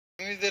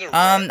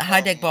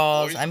Hi Dick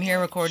Balls. I'm here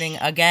recording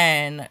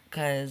again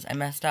because I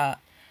messed up.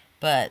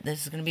 But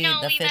this is gonna be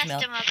the fifth mail.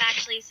 No, we messed him up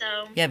actually, so...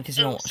 Yeah, because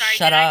you don't sorry,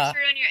 shut up. Did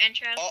I ruin your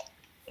intro?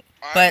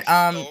 But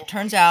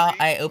turns out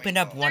I opened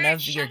up one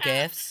of your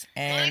gifts,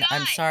 and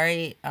I'm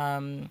sorry,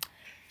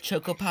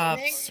 Choco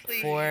Pops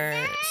for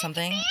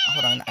something.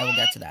 Hold on, I will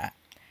get to that.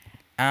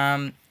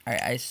 Alright,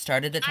 I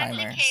started the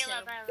timer.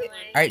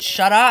 Alright,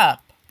 shut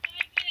up.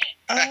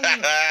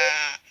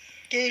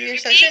 Gabe, you're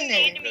such a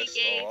name.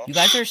 You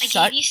guys are such.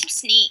 I gave you some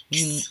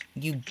sneaks.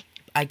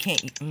 I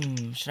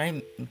can't. Should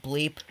I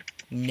bleep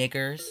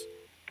niggers?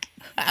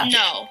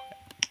 No.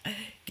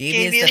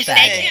 Gabe is the faggot.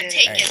 faggot. Can't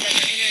take it, then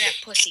they're internet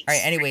pussies.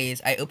 Alright,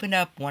 anyways, I opened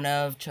up one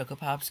of Choco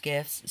Pop's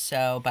gifts,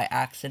 so by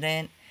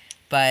accident,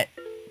 but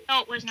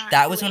no, it was not.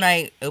 That was when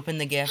I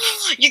opened the gift.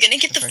 You're gonna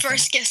get the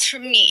first gift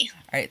from me.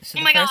 Alright, so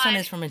the first one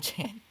is from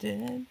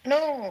Enchanted.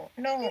 No,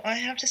 I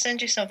have to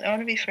send you something. I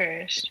want to be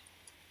first.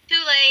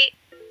 Too late.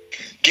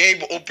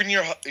 Gabe, open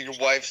your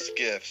wife's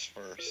gifts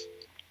first.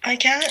 I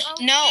can't. Oh,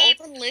 No, Gabe,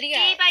 open Lydia.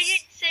 Gabe, I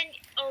didn't send...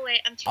 Oh,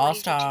 wait, I'm too All lazy.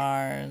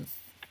 Stars.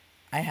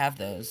 I have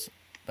those,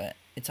 but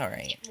it's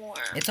alright. Get more.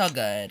 It's all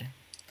good.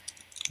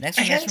 Next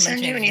I one is can't from send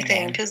you Enchanted anything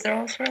again. because they're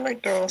all for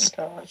like girl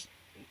stuff.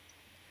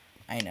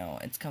 I know,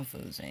 it's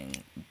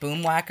confusing.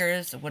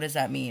 Boomwhackers? What does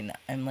that mean?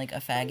 I'm like a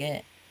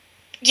faggot?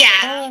 Yeah.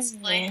 Oh.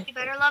 You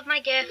better love my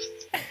gifts.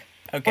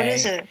 Okay. What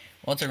is it?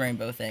 Well, it's a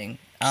rainbow thing.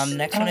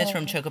 Next one is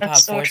from Oh,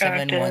 that's so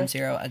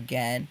Chocopop4710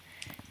 again.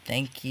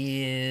 Thank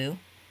you.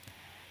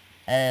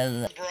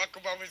 Barack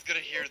Obama's gonna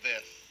hear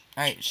this.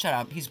 Alright, shut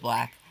up. He's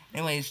black.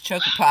 Anyways,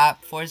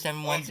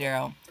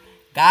 Chocopop4710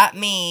 got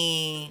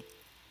me.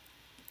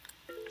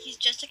 He's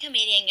just a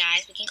comedian,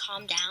 guys. We can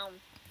calm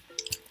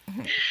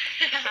down.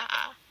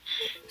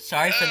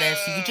 Sorry for this.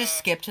 You can just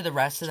skip to the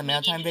rest of the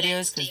Mailtime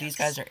videos because these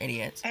guys are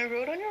idiots. I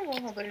wrote on your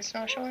wall, but it's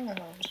not showing up.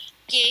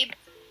 Gabe.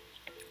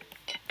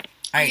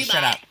 Alright,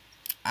 shut up.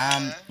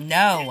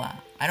 No.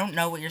 I don't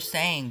know what you're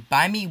saying.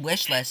 Buy me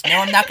wish list. No,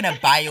 I'm not gonna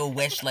buy you a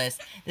wish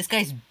list. This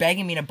guy's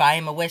begging me to buy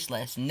him a wish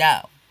list.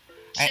 No.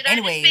 Should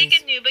Anyways, I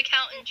just make a noob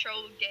account and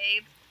troll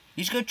Gabe?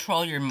 you should go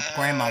troll your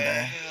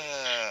grandmother.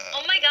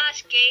 Oh my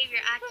gosh, Gabe, you're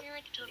acting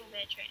like a total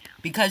bitch right now.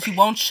 Because you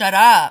won't shut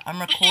up. I'm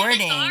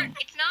recording.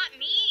 It's not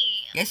me.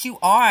 Yes, you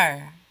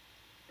are.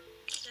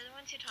 They're the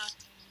ones who talk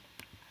to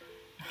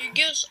me. Your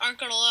gifts aren't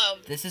gonna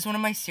load. This is one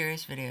of my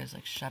serious videos.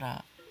 Like, shut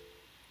up.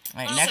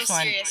 Alright, I'm next so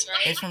one serious,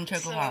 right? is from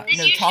Choco Pop. Then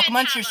No, you talk should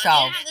amongst have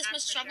yourself. I didn't have this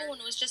much trouble when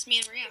it was just me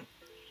and Maria.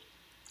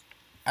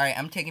 Alright,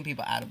 I'm taking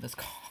people out of this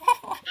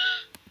call.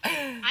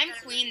 I'm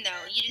queen,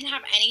 though. You didn't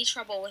have any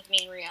trouble with me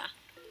and Rhea.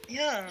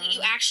 Yeah.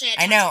 You actually had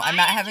I know, trouble. I'm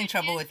not having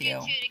trouble with you.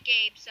 To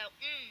Gabe, so,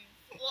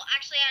 Well,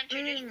 actually, I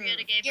introduced Rhea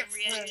to Gabe, and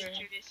Rhea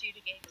introduced you to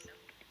Gabe, so...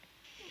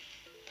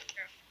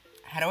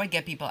 How do I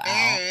get people out?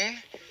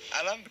 I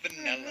love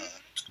vanilla.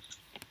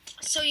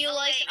 So you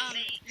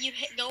you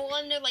go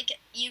under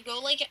you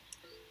go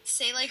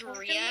say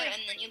Rhea,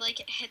 and then you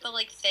hit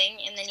the thing,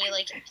 and then you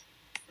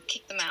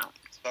kick them out.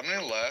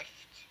 Somebody left.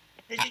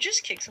 Did you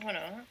just kick someone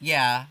out?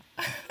 Yeah.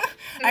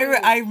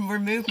 I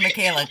removed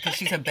Michaela because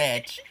she's a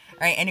bitch.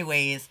 Alright,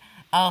 anyways.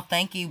 Oh,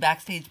 thank you,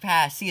 Backstage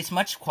Pass. See, it's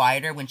much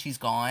quieter when she's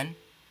gone.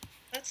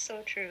 That's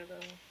so true,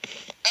 though.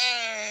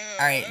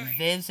 Alright,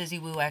 Viv, Zizzy,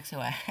 Woo,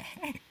 XOX.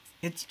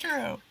 It's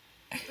true.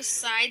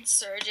 Besides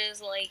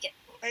Surge's, I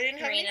didn't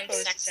have any random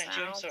posts to sex send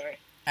you, I'm style. sorry.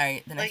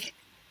 Alright, the next...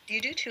 You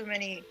do too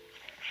many...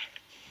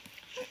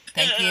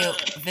 Thank you.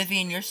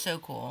 Vivian, you're so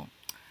cool.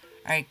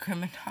 Alright,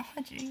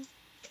 criminology.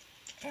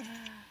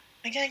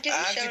 I can't give you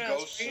I have to shout go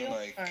outs. soon,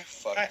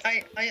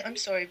 I'm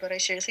sorry, but I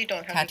seriously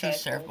don't have Tattoo the time.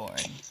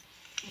 surfboard.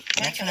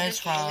 Next one is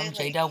from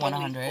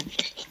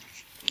JDell100.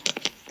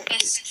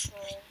 Best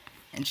troll.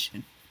 And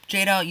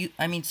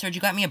JDell, Serge,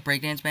 you got me a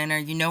breakdance banner.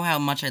 You know how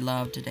much I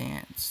love to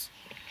dance.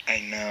 I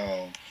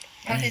know.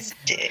 On his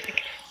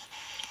dick.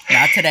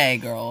 Not today,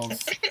 girls.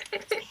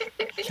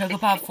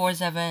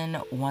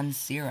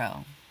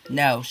 Chocopop4710.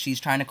 No, she's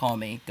trying to call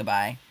me.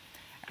 Goodbye.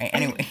 Alright,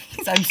 anyways,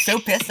 I'm so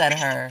pissed at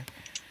her.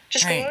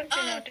 Just Right. go on Do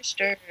Not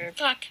Disturb.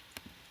 Fuck.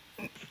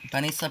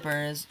 Bunny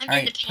slippers. I'm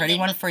Alright, independent, pretty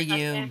one but for fuck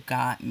you. her.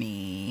 Got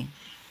me.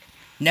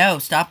 No,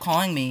 stop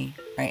calling me.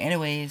 Alright,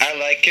 anyways. I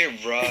like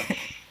it rough.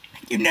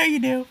 You know you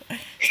do.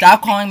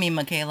 Stop calling me,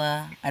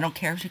 Michaela. I don't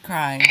care if she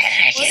cries.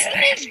 What's the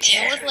big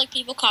deal with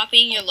people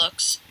copying your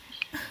looks?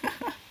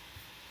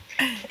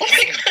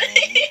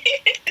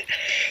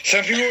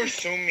 Some people are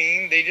so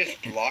mean, they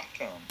just blocked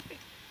them.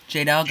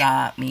 JDL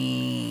got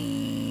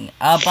me.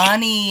 A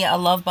bunny. I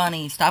love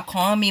bunny. Stop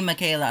calling me,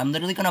 Michaela. I'm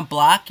literally gonna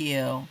block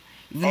you.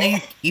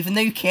 Even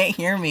though you can't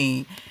hear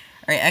me.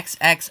 Alright,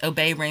 XX,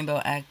 obey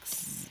Rainbow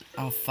X.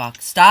 Oh fuck.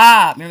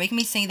 Stop! You're making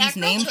me say these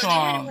names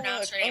wrong.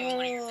 Guys,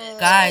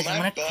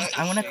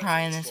 I wanna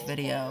cry in this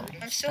video.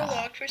 I'm still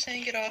locked for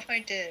saying get off my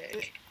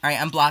dick. Alright,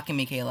 I'm blocking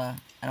Michaela.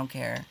 I don't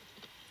care.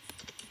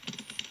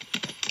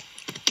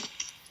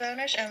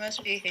 Spanish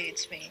MSP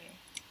hates me.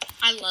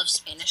 I love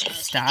Spanish.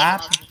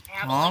 Stop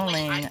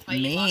calling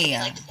me.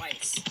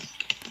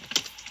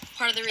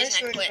 Part of the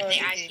reason I quit, they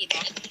IP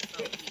locked me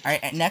for a week.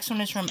 Alright, next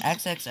one is from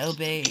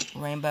XXOB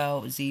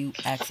Rainbow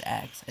ZXX.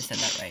 I said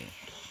that right.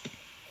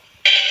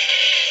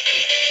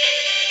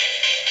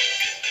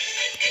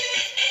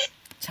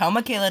 Tell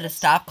Michaela to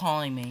stop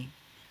calling me.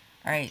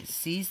 Alright,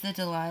 seize the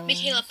Delilah.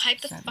 Michaela,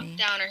 pipe the fuck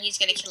down or he's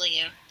gonna kill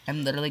you.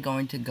 I'm literally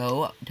going to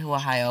go to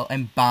Ohio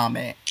and bomb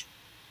it.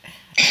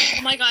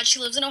 Oh my god, she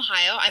lives in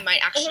Ohio. I might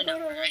actually know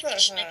her. I think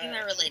she might be my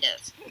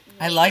relative.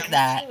 I like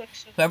that.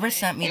 Whoever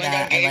sent me Oh my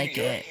that, God, I like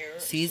your it. hair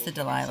is Seize the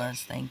so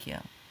Delilahs, thank you.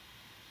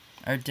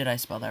 Or did I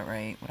spell that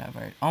right?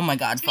 Whatever. Oh my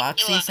god,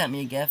 Foxy sent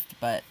me a gift,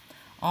 but...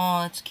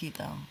 Oh, that's cute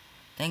though.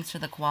 Thanks for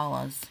the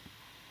koalas.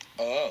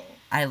 Oh.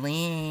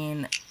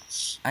 Eileen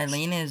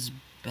is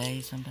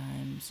bae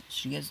sometimes.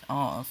 She gets...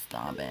 Oh,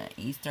 stop it.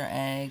 Easter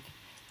egg.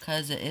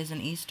 Cause it is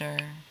an Easter.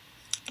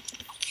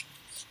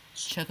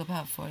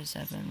 Chocopop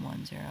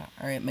 4710.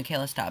 Alright,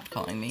 Michaela stopped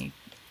calling me.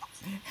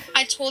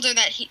 I told her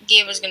that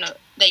Gabe was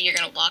that you're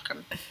gonna block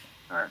him.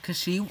 Cause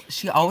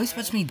she always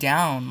puts me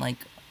down. Like,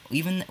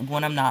 even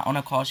when I'm not on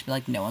a call, she'll be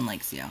like, no one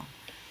likes you.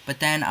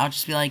 But then I'll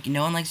just be like,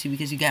 no one likes you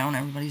because you get on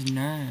everybody's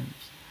nerves.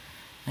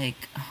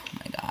 Like, oh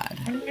my god.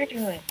 What am I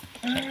doing?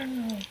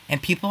 Oh.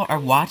 And people are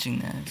watching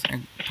this. Are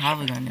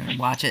probably going to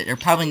watch it. They're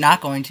probably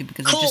not going to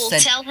because I Cool, just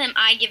said... tell him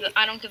I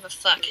don't give a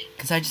fuck.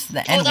 Because I just said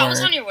the Oh, N-word. that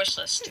was on your wish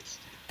list.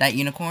 That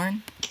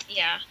unicorn?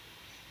 Yeah.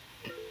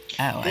 Oh,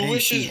 I Who didn't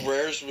wishes see it.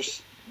 Rares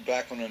was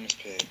back on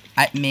MSP?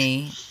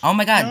 Me. Oh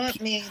my god.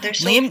 Not me. They're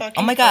so Liam, fucking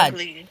oh my god.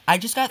 ugly. I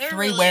just got They're 3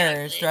 really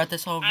wears ugly. throughout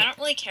this whole... I don't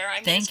really care. I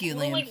mean, Thank it's you,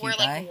 cool Liam, to, like, wear,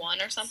 cute guy. like,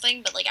 one or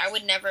something, but, like, I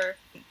would never...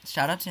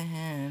 Shout out to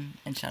him,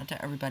 and shout out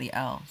to everybody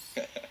else.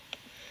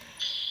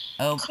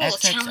 Oh, Cool,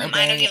 tell him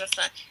I don't give a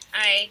fuck.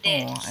 I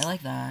did. Oh, I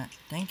like that.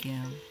 Thank you.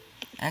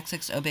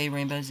 XX Obey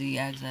Rainbow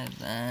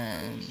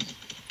ZXX.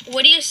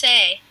 What do you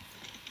say?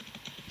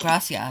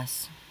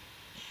 Gracias.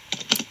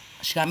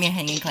 She got me a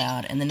hanging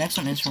cloud, and the next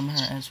one is from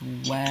her as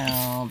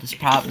well.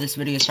 This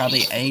video is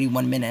probably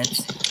 81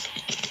 minutes.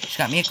 She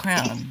got me a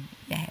crown.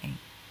 Yay.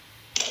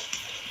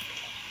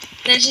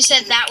 Then she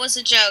said that was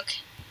a joke.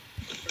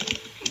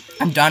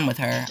 I'm done with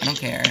her. I don't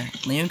care.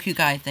 Liam Cute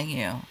Guy, thank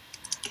you.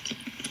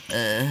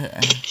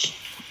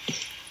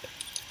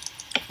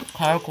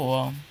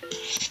 Cool.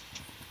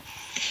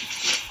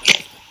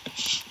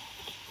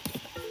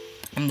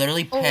 I'm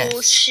literally pissed.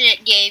 Oh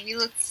shit, Gabe, you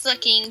look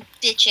fucking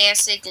bitch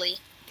ass ugly.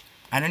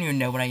 I don't even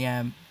know what I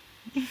am.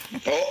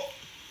 Oh.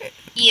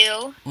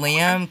 You.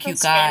 Liam Cute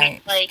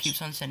Guy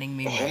keeps on sending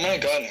me. Oh my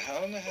god,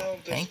 how in the hell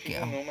does Thank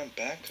people you. know my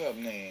backup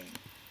name?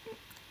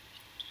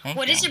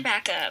 What is your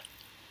backup?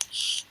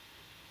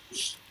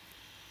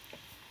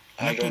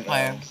 I don't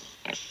player. know.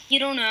 You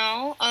don't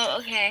know? Oh,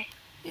 okay.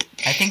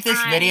 I think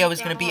this video is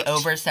going to be don't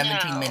over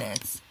 17 know.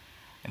 minutes.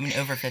 I mean,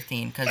 over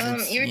 15, because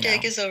it's, Your you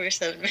dick know. is over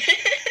 7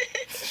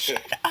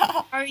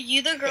 Are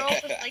you the girl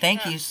with like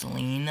Thank the... you,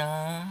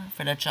 Selena,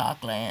 for the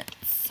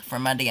chocolates. For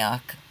my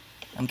diak.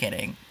 I'm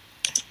kidding.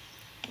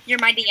 You're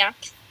my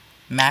diak.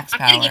 Max I'm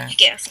power. gonna give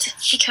you a gift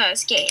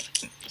because Gabe.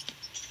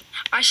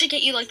 I should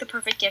get you like the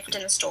perfect gift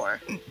in the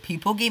store.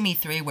 People gave me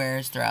 3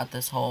 wares throughout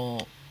this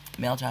whole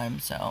mail time,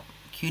 so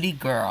cutie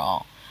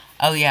girl.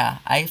 Oh yeah,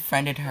 I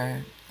friended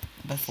her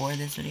before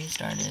this video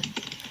started,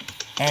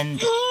 and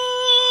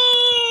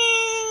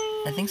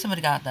I think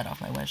somebody got that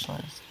off my wish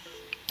list.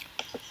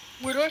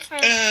 Where do I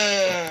find?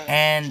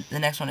 And the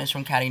next one is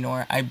from Caddy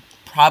Nor. I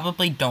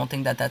probably don't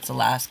think that that's the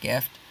last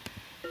gift,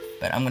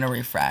 but I'm gonna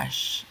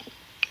refresh.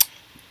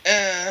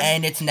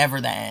 And it's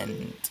never the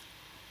end.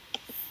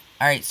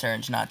 Alright,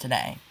 Serge, not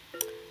today.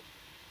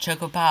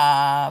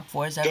 Chocopop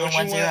Don't you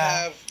want to 4710.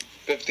 have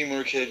 50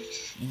 more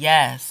kids?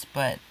 Yes,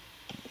 but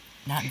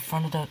not in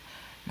front of the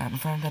I'm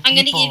people.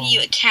 gonna give you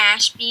a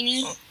cash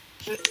beanie.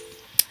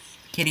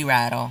 Kitty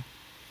rattle.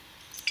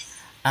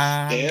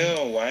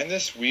 Ew, why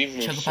this weave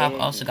move Chocopop so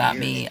also got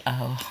weird? me.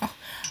 Oh,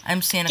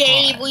 I'm Santa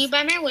Gabe, Claus. will you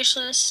buy my wish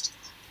list?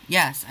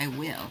 Yes, I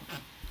will.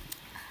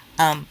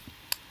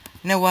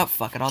 You know what?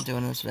 Fuck it. I'll do it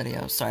in this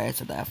video. Sorry, I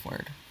said the F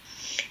word.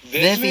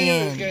 This video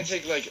is Vivian. gonna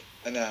take like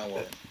an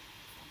hour.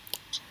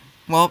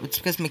 Well, it's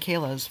because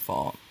Michaela's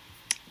fault.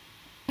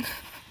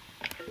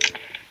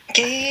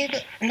 Gabe,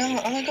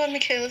 no, oh my god,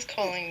 Michaela's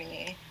calling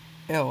me.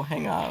 Ew,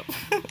 hang up.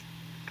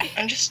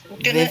 I'm just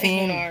gonna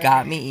Vivian ignore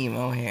got her. me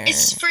emo hair.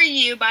 It's for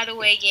you, by the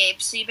way, Gabe.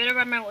 So you better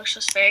buy my wish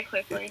list very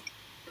quickly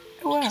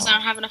Wow. because I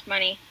don't have enough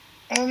money.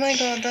 Oh my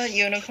god, that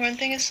unicorn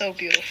thing is so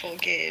beautiful,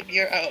 Gabe.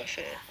 Your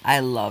outfit. I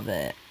love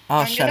it. Oh,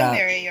 I'm shut gonna up.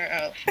 marry your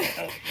outfit.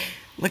 Okay.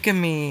 Look at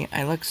me.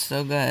 I look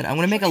so good. I'm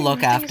gonna make a Fucking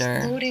look everything's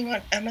after. Loading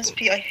on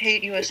MSP. I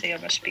hate USA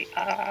MSP.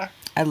 I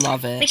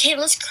love it.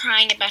 Michaela's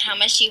crying about how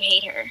much you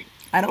hate her.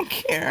 I don't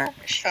care.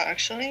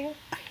 Actually,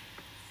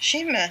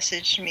 she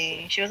messaged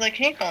me. She was like,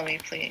 "Can you call me,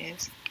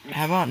 please?"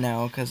 How about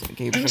no? Because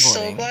Gabe's I'm so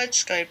recording. glad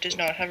Skype does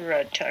not have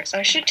red text.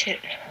 I should.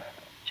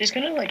 She's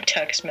gonna like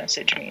text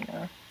message me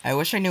now. I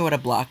wish I knew how to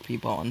block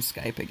people on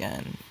Skype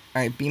again.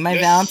 Alright, be my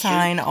Yes,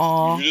 Valentine,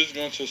 all. You just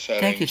go into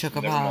settings. Thank you,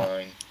 Chocopop. Never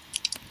mind.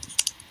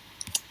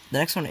 The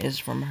next one is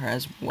from her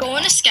as well. Go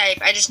into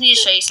Skype. I just need to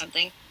show you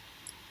something.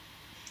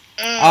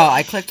 Oh,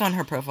 I clicked on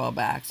her profile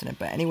by accident,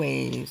 but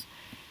anyways,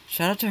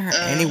 Shout out to her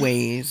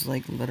anyways.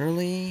 Like,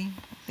 literally.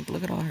 Like,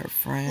 look at all her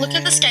friends. Look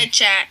at the Skype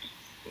chat.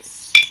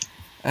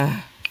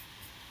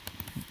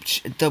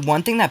 The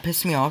one thing that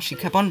pissed me off, she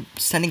kept on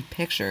sending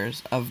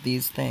pictures of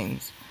these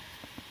things.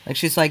 Like,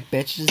 she's like,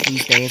 bitches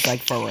these days,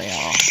 like, for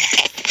real.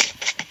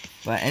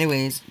 But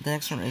anyways, the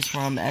next one is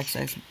from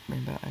XX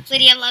Rainbow X.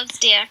 Lydia loves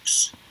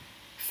dicks.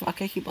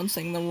 Fuck, I keep on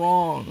saying them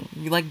wrong.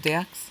 You like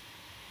dicks?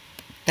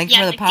 Thanks Yeah,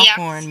 for the like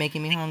popcorn, dicks.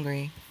 making me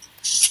hungry.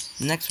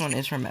 The next one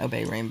is from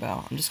Obey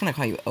Rainbow. I'm just gonna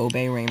call you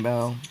Obey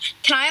Rainbow.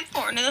 Can I have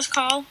Lauren in this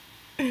call?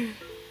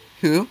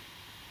 Who?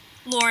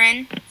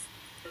 Lauren.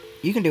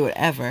 You can do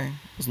whatever,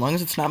 as long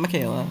as it's not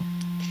Michaela.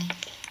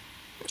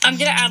 I'm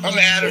gonna add I'm Lauren.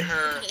 adding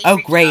her. Oh,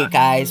 great,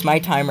 guys. My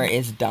timer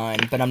is done,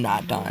 but I'm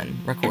not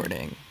done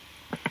recording.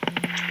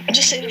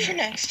 Just save it for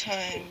next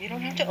time. You don't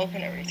have to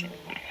open everything.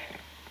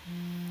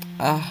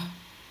 Ugh.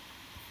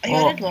 Oh, you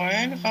added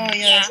Lauren? Oh,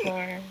 yeah, it's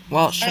Lauren.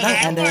 Well, should I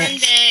end Lauren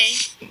it? Day.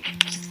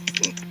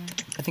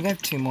 I think I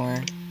have 2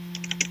 more.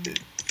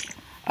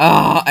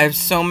 Oh, I have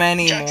so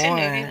many Jackson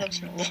Navy more.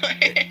 loves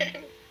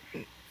Lauren.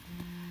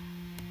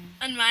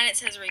 On mine it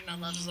says Rima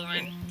loves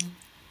Lauren.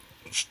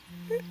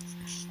 My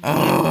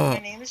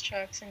Ugh. name is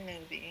Jackson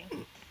Newbie.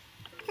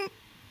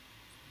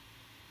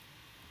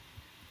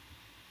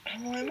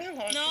 Why am I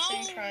lost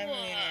the same crime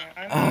later?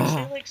 I'm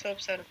actually like so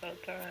upset about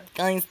that.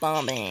 Guys,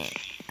 stop it.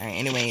 Alright,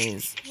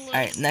 anyways.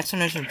 Alright, next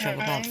one is from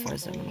Chucklepop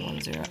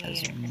 4710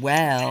 as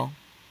well.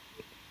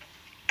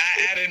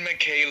 I added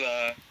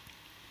Michaela.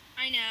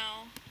 I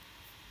know.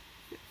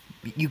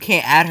 You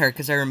can't add her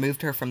because I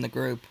removed her from the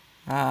group.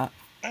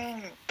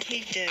 He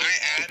did.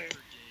 I added her.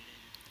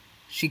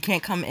 She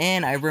can't come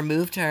in. I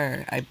removed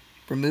her.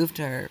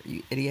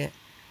 You idiot.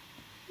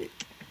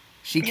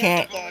 She You have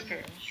can't. to block her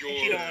if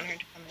you don't want her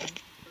to come in.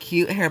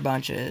 Cute hair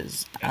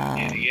bunches.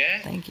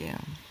 Idiot. Thank you.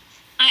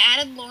 I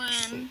added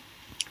Lauren.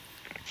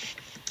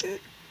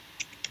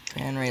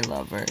 Henry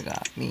Lover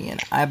got me an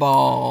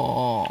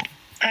eyeball.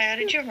 I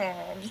added your mom.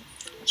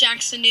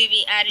 Jackson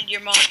Newby added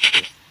your mom.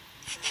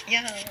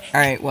 Yeah.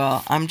 Alright,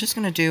 well, I'm just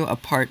gonna do a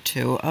part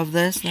 2 of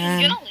this She's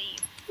then. gonna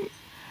leave.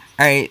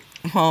 Alright,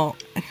 well,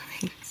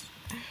 anyways.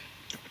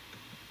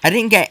 I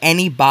didn't get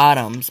any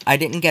bottoms. I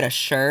didn't get a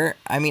shirt.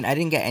 I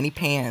didn't get any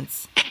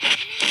pants.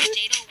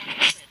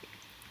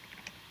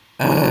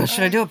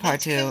 Should I do a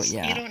part 2?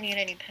 Yeah. You don't need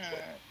any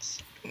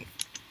pants.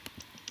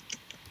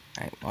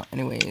 Alright, well,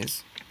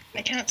 anyways.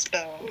 I can't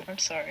spell. I'm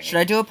sorry. Should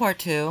I do a part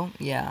 2?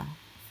 Yeah.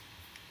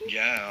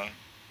 Yeah.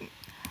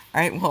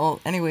 Alright, well,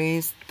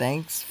 anyways,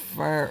 thanks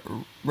for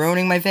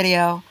ruining my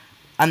video.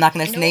 I'm not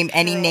gonna name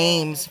any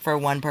names for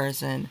one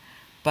person,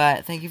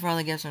 but thank you for all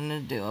the gifts. I'm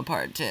gonna do a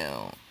part 2.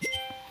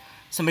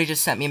 Somebody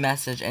just sent me a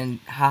message, and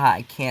haha,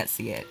 I can't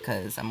see it,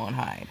 because I'm on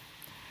hide.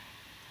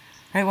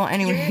 Alright, well,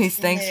 anyways,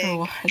 thanks for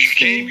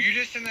watching. Gabe, you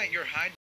just sent that your hide.